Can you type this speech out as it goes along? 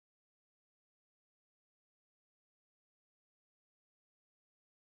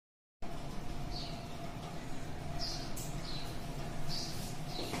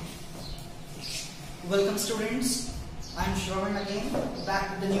Welcome students, I am Shravan again,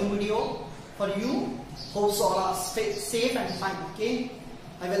 back with the new video for you. Hope so all are safe and fine, okay?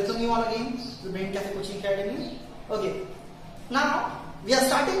 I welcome you all again to the Brain Cafe Coaching Academy. Okay, now we are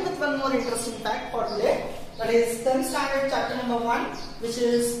starting with one more interesting fact for today. That is 10th standard chapter number 1, which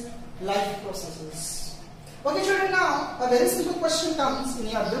is life processes. Okay children, now a very simple question comes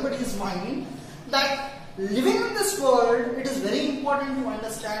in everybody's mind that living in this world, it is very important to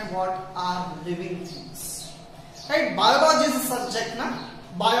understand what are living things. Right? Biology is a subject, na?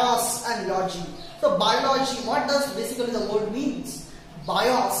 Bios and logy. So biology, what does basically the word means?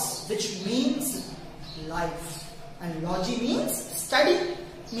 Bios, which means life, and logy means study,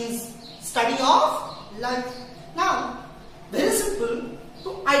 means study of life. Now, very simple,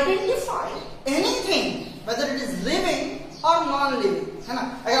 to identify anything, whether it is living or non-living, है ना?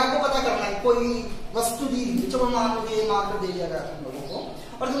 अगर आपको पता करना है कोई वस्तु दी है, चलो मान लो ये मार्कर दे दिया गया तुम लोगों को,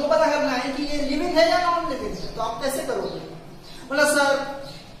 और तुमको पता करना है कि ये लिविंग है या नॉन लिविंग है, तो आप कैसे करोगे? बोला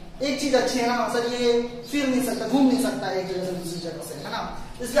सर एक चीज अच्छी है ना सर, ये फिर नहीं सकता, घूम नहीं सकता एक जगह से दूसरी जगह से, है ना,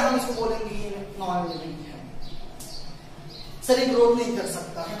 इसलिए हम इसको बोलेंगे ये नॉन लिविंग है. सर ये ग्रोथ नहीं कर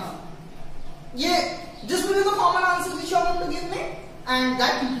सकता, है ना. ये this will be the common answer which you are going to give me, and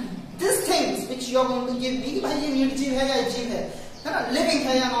that this things which you are going to give me, भाई ये निर्जीव है या जीव है ना, लिविंग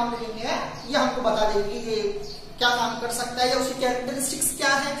है या नॉन लिविंग है, ये हमको बता देगी ये क्या काम कर सकता है या उसकी कैरेक्टरिस्टिक्स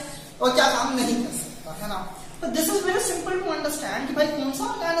क्या है और क्या काम नहीं कर सकता, है ना. तो this is very simple to understand कि भाई कौन सा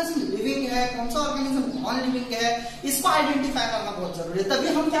ऑर्गेनिज्म लिविंग है, कौन सा ऑर्गेनिज्म नॉन लिविंग है, इसको आइडेंटिफाई करना बहुत जरूरी है.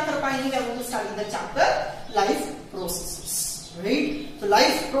 तभी हम क्या कर पाएंगे starting the chapter life processes. Right? So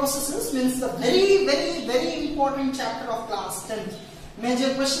life processes means the very important chapter of class 10th.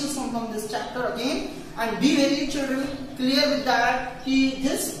 Major questions come from this chapter again, and be very children clear with that.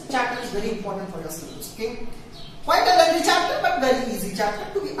 This chapter is very important for your students. Okay, quite a lengthy chapter, but very easy chapter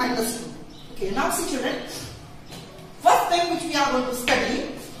to be understood. Okay, now see children, first thing which we are going to study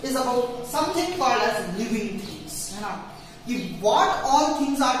is about something called as living things. What all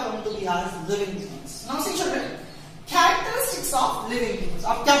things are going to be as living things. Now see children, characteristics of living things.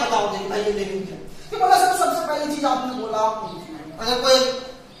 आप क्या बताओगे भाई ये living है? तो बोला sir सबसे पहली चीज आपने बोला अगर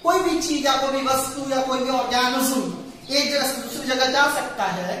कोई भी चीज या कोई भी वस्तु या कोई भी ऑर्गेनिज्म एक जगह से दूसरी जगह जा सकता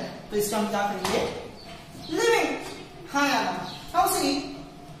है तो इसका हम क्या कहेंगे? लिविंग. हाँ या ना? हाँ सी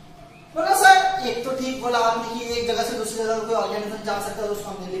बोला सर एक तो ठीक बोला आपने कि एक जगह से दूसरी जगह कोई ऑर्गेनिज्म जा सकता है तो उसको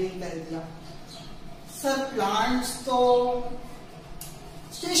हमने लिविंग कह दिया. सर प्लांट्स तो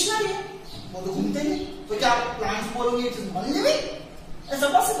स्टेशनरी है, वो तो घूमते नहीं, तो क्या प्लांट्स बोलोगे इट इज नॉन लिविंग? ऐसा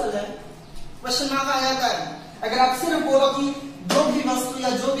पॉसिबल है? क्वेश्चन मार्क आ जाता है. अगर आप सिर्फ बोलो कि जो भी वस्तु या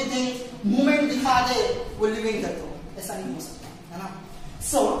जो भी थिंग मूवमेंट दिखा दे वो लिविंग है, तो ऐसा नहीं हो सकता, है ना.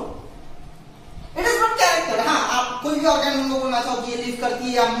 So it is not character. हाँ, आप कोई भी ऑर्गेनिज्म को बोलना चाहो कि ये लिव करती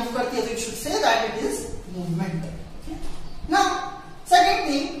है या मूव करती है तो you should say that it is movement. Now second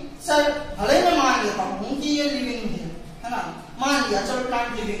thing, sir भले मैं मान लेता हूं कि ये लिविंग है ना, मान लिया चलो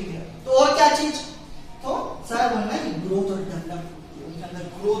प्लांट लिविंग है, तो और क्या चीज? तो सर बोलना है ग्रोथ और डेवलपमेंट, उनके अंदर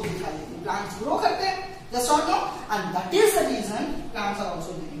ग्रोथ दिखाई देती है, प्लांट्स ग्रो करते हैं, जस्ट और no, and that is the reason plants are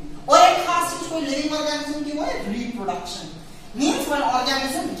also living. और एक खास चीज कोई लिविंग ऑर्गेनिज्म की वो है reproduction. Means when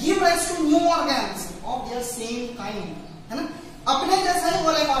organism give rise to new organism of their same kind, है ना, अपने जैसा ही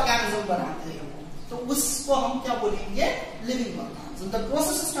वो एक ऑर्गेनिज्म बनाते हैं, तो उसको हम क्या बोलेंगे? Living organism. The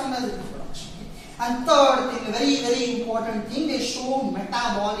process is termed as reproduction. And third thing, very important thing, they show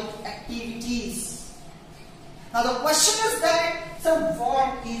metabolic activities. Now the question is that, sir,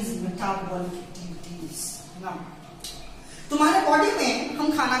 what is metabolic activities? Now, तुम्हारे बॉडी में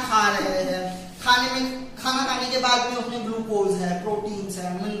हम खाना खा रहे हैं, खाना खाने के बाद में उसमें ग्लूकोज है, प्रोटीन्स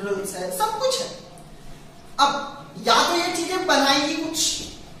है, मिनरल्स है, सब कुछ है. अब या तो ये चीजें बनाएगी कुछ,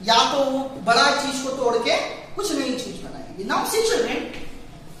 या तो बड़ा चीज को तोड़ के कुछ नई चीज बनाएगी. Now see children,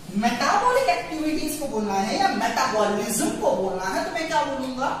 metabolic activities को बोलना है या मेटाबॉलिज्म को बोलना है तो मैं क्या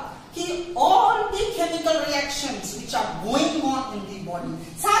बोलूंगा कि all the chemical reactions which are going on in the body,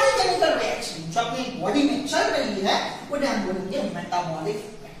 सारी केमिकल रिएक्शन जो अपनी बॉडी में चल रही है वो हम बोलेंगे मेटाबॉलिक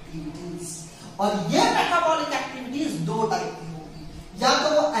एक्टिविटीज. और ये मेटाबॉलिक एक्टिविटीज दो टाइप की होगी, या तो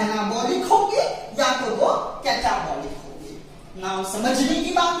वो एनाबॉलिक होगी या तो वो कैटाबॉलिक होगी. नाउ समझने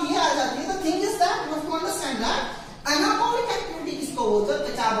की बात ये आ जाती है, the thing is that you have to understand that anabolic activity किसको बोलते हैं?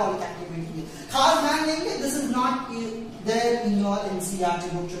 Catabolic activity. खास ध्यान देंगे, this is not there in your NCERT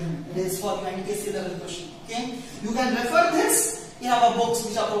book children. It is for NTC level question. Okay, you can refer this in our books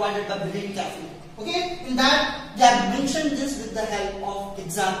which are provided by Brain Cafe. Okay, in that they have mentioned this with the help of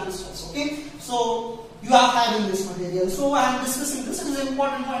examples also. Okay, so you are having this material, so I am discussing this. It is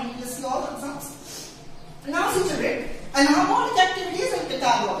important for NTC all exams. Now see children, anabolic activities and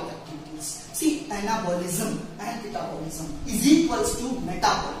catabolic activities. See, anabolism and catabolism is equals to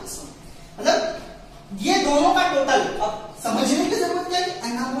metabolism. मतलब ये दोनों का total अब समझने की जरूरत क्या है,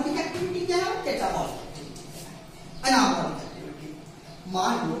 एनाबॉलिक एक्टिविटी क्या है, कैटाबॉलिक एक्टिविटी क्या है। एनाबॉलिक एक्टिविटी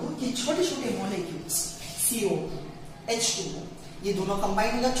मान लो कि छोटे छोटे मॉलिक्यूल्स CO, H2O ये दोनों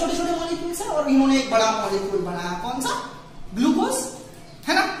कंबाइन होकर छोटे छोटे मॉलिक्यूल्स है और इन्होंने एक बड़ा मॉलिक्यूल बनाया, कौन सा, ग्लूकोज,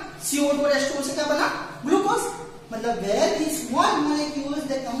 है ना। CO2 और H2O से क्या बना, ग्लूकोज। मतलब where these small molecules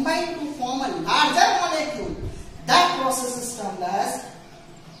they combine to form a larger molecule, that process is termed as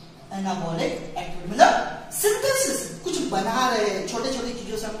anabolic activity। मतलब सिंथेसिस, कुछ बना रहे हैं, छोटे छोटे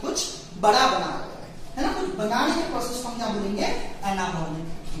चीजों से हम कुछ बड़ा बना रहे हैं, है ना। कुछ बनाने के प्रोसेस को हम क्या बोलेंगे, एनाबॉलिक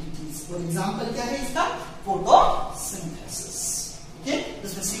एक्टिविटीज। फॉर एग्जांपल क्या है इसका, फोटोसिंथेसिस। ओके,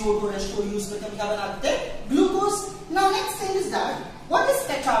 जिसमें CO2 और H2O यूज करके हम क्या बनाते हैं, glucose. Now next thing is that what is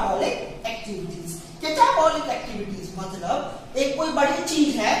catabolic activities. Catabolic activities मतलब एक कोई बड़ी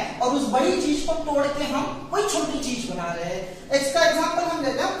चीज है और उस बड़ी चीज को तोड़ के हम कोई छोटी चीज बना रहे हैं। इसका एग्जांपल हम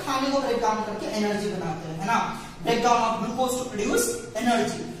लेते हैं, खाने को ब्रेक डाउन करके एनर्जी बनाते हैं, है ना। Break down of glucose to produce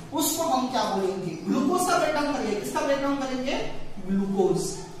energy, उसको हम क्या बोलेंगे, ग्लूकोज का ब्रेक डाउन करेंगे। किसका ब्रेक डाउन करेंगे, ग्लूकोज।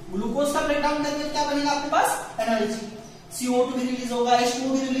 ग्लूकोज का ब्रेक डाउन करके क्या बनेगा आपके पास, एनर्जी। CO2 भी रिलीज होगा, H2O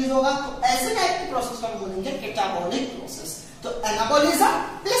भी रिलीज होगा। तो ऐसे टाइप के प्रोसेस को हम बोलेंगे कैटाबॉलिक प्रोसेस। तो anabolism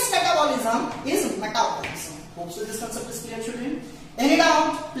plus catabolism is metabolism. Hope so this concept is clear, children. Any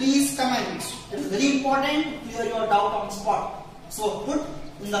doubt, please comment. It is very important to clear your doubt on spot. So put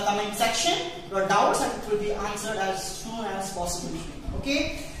in the comment section your doubts and it will be answered as soon as possible. Okay.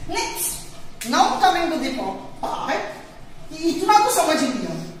 Next, now coming to the part कि इतना तो समझ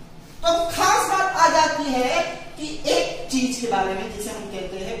लिया, अब खास बात आ जाती है कि एक चीज के बारे में जिसे हम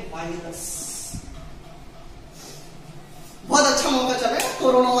कहते हैं वायरस। बहुत अच्छा मौका चल रहा है,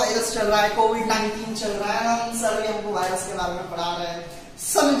 कोरोना वायरस चल रहा है, कोविड-19 चल रहा है, हम सर भी हमको वायरस के बारे में पढ़ा रहे हैं।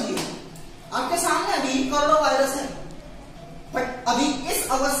 समझिए, आपके सामने अभी कोरोना वायरस है, बट अभी इस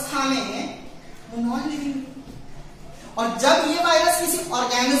अवस्था में वो नॉन लिविंग, और जब ये वायरस किसी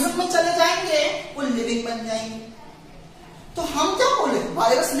ऑर्गेनिज्म में चले जाएंगे वो लिविंग बन जाएंगे। तो हम क्या बोले,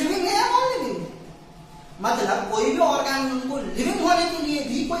 वायरस लिविंग है या नॉन लिविंग? मतलब कोई भी ऑर्गेनिज्म को लिविंग होने के लिए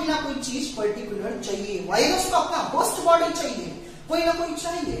भी कोई ना कोई चीज पर्टिकुलर चाहिए। वायरस को अपना होस्ट बॉडी चाहिए, कोई ना कोई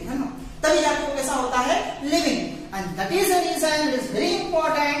चाहिए, है ना, तभी जाके वो कैसा होता है, living. And that is the reason it is very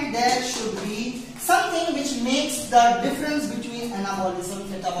important there should be something which makes the difference between anabolism,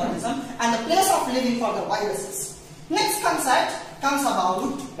 metabolism and the place of living for the viruses. Next concept comes about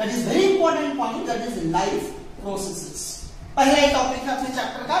that is very important point, that is life processes। पहला ही topic है अपने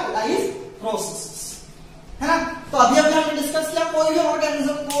chapter का, life processes, है ना। तो अभी हमने discuss किया कोई भी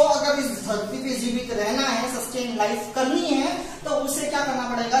ऑर्गेनिज्म को अगर इस धरती पे जीवित रहना है, सस्टेन लाइफ करनी है, तो उसे क्या करना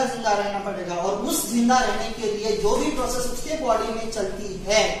पड़ेगा, जिंदा रहना पड़ेगा। और उस जिंदा रहने के लिए जो भी प्रोसेस उसके बॉडी में चलती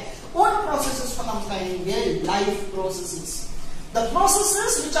है उन प्रोसेसेस को हम कहेंगे life processes. The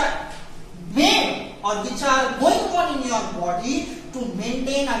processes which are made or which are going on in your body to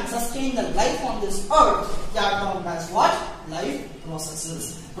maintain and sustain the life on this earth, they are termed as what? Life processes.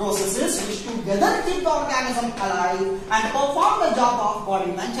 Processes which together keep the organism alive and perform the job of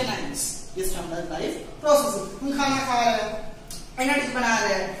body maintenance is termed as life processes। हम खाना खा रहे हैं, energy बना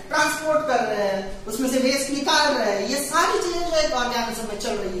रहे हैं, transport कर रहे हैं, उसमें से वेस्ट निकाल रहे हैं, ये सारी चीजें जो एक ऑर्गेनिज्म में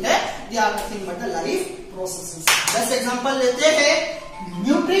चल रही है, they are nothing but the life processes। जैसे एग्जांपल लेते हैं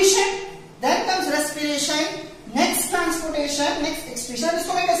nutrition, then comes respiration, next transportation, next excretion।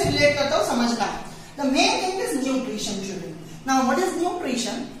 इसको मैं कैसे रिलेट करता हूँ समझना है। The main thing is nutrition children। Now what is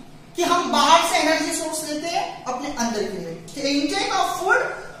nutrition? कि हम बाहर से एनर्जी सोर्स लेते हैं अपने अंदर के लिए। The intake of food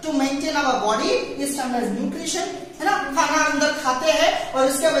to maintain our body is termed as nutrition, है ना। खाना अंदर खाते हैं और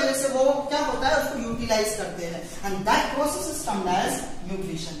इसके वजह से वो क्या होता है, उसको यूटिलाइज करते हैं, and that process is termed as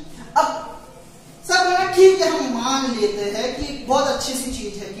nutrition। अब सब ना ठीक है, हम मान लेते हैं कि बहुत अच्छी सी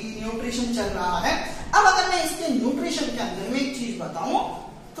चीज है कि न्यूट्रिशन चल रहा है। अब अगर मैं इसके न्यूट्रिशन के अंदर में एक चीज बताऊं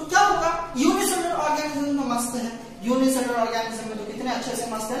तो क्या होगा, यूनिसेलुलर ऑर्गेनिज्म तो मस्त है, यूनिसेलुलर ऑर्गेनिज्म में तो कितने अच्छे से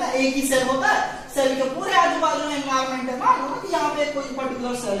मस्त है ना, एक ही सेल होता है, सेल के पूरे आजू बाजू में एनवायरमेंट है। मान लो ना कि यहाँ पे कोई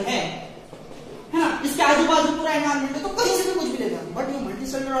पर्टिकुलर सेल है ना, इसके आजू बाजू पूरा एनवायरमेंट है, तो कहीं से भी कुछ भी लेगा। बट ये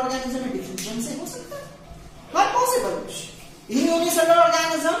मल्टीसेलुलर ऑर्गेनिज्म में डिफ्यूजन से हो सकता है, not possible. In unicellular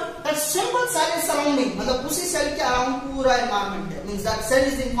organism, that simple cell is surrounding, मतलब उसी सेल के अराउंड पूरा एनवायरमेंट है, means that cell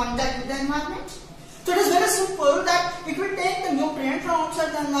is in contact with the environment. So it is very simple that it will take the nutrient from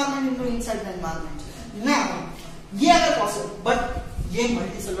outside the environment into inside the environment. Now, ये अगर possible, but ये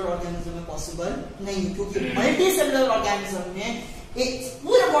multicellular organism में possible नहीं, क्योंकि multicellular organism में एक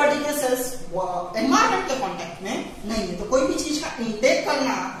पूरे body के सेल्स एनवायरमेंट के कांटेक्ट में नहीं है। तो कोई भी चीज का इंटेक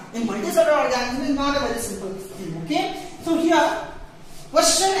करना इन multicellular organism is not a very simple thing. Okay, so here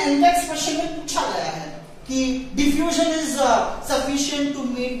question एनटेक्स question में पूछा गया है कि diffusion is sufficient to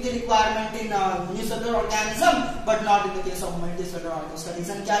meet the requirement in unicellular organism but not in the case of multicellular organism.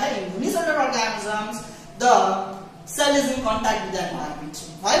 Reason क्या है? इन unicellular organisms the cell is in contact with the environment.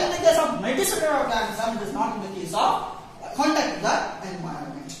 While in the case of multicellular organism, it is not in the case of contact with the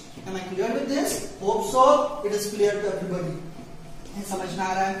environment. Am I clear with this? Hope so. It is clear to everybody. ये समझ में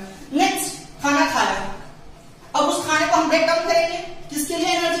आ रहा है. Next, खाना खाया. अब उस खाने को हम ब्रेक डाउन करेंगे. किसके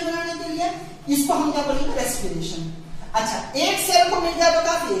लिए? एनर्जी बनाने के लिए. इसको हम क्या बोलेंगे? रेस्पिरेशन. अच्छा, एक सेल को मिल गया तो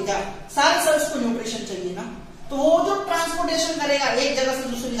काफी है क्या? सारे सेल्स को न्यूट्रिशन चाहिए ना. तो वो जो ट्रांसपोर्टेशन करेगा एक जगह से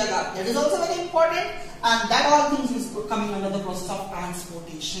दूसरी जगह, that is also very important. And that all things is coming under the process of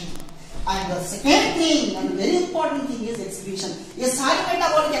transportation. And the second thing and very important thing is excretion. ये सारी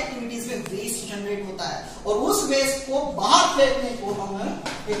मेटाबॉलिक एक्टिविटीज में वेस्ट जनरेट होता है और उस वेस्ट को बाहर फेंकने को हम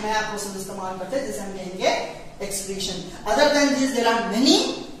एक नया प्रोसेस इस्तेमाल करते हैं जिसे हम कहेंगे excretion. Other than this, there are many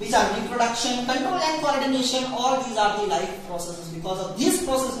which are reproduction, control and coordination. All these are the life processes. Because of these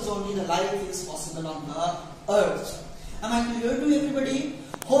processes only the life is possible on the earth. Am I clear to everybody?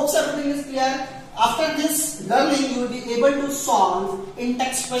 Hope everything is clear. After this learning, you will be able to solve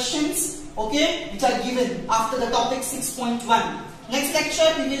in-text questions, okay, which are given after the topic 6.1. Next lecture,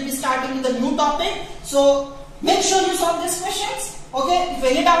 we will be starting with a new topic. So, make sure you solve these questions, okay. If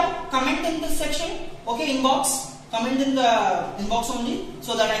any doubt, comment in this section, okay, inbox. Comment in the inbox only,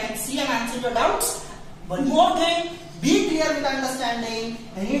 so that I can see and answer your doubts. One more thing, be clear with understanding.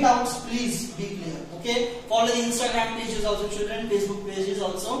 Any doubts, please be clear. Okay, follow the Instagram pages also, children, Facebook pages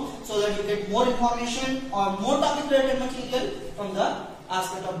also, so that you get more information or more topic related material from the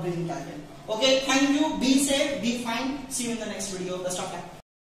aspect of brain calculation. Okay, thank you. Be safe, be fine. See you in the next video. Best of luck.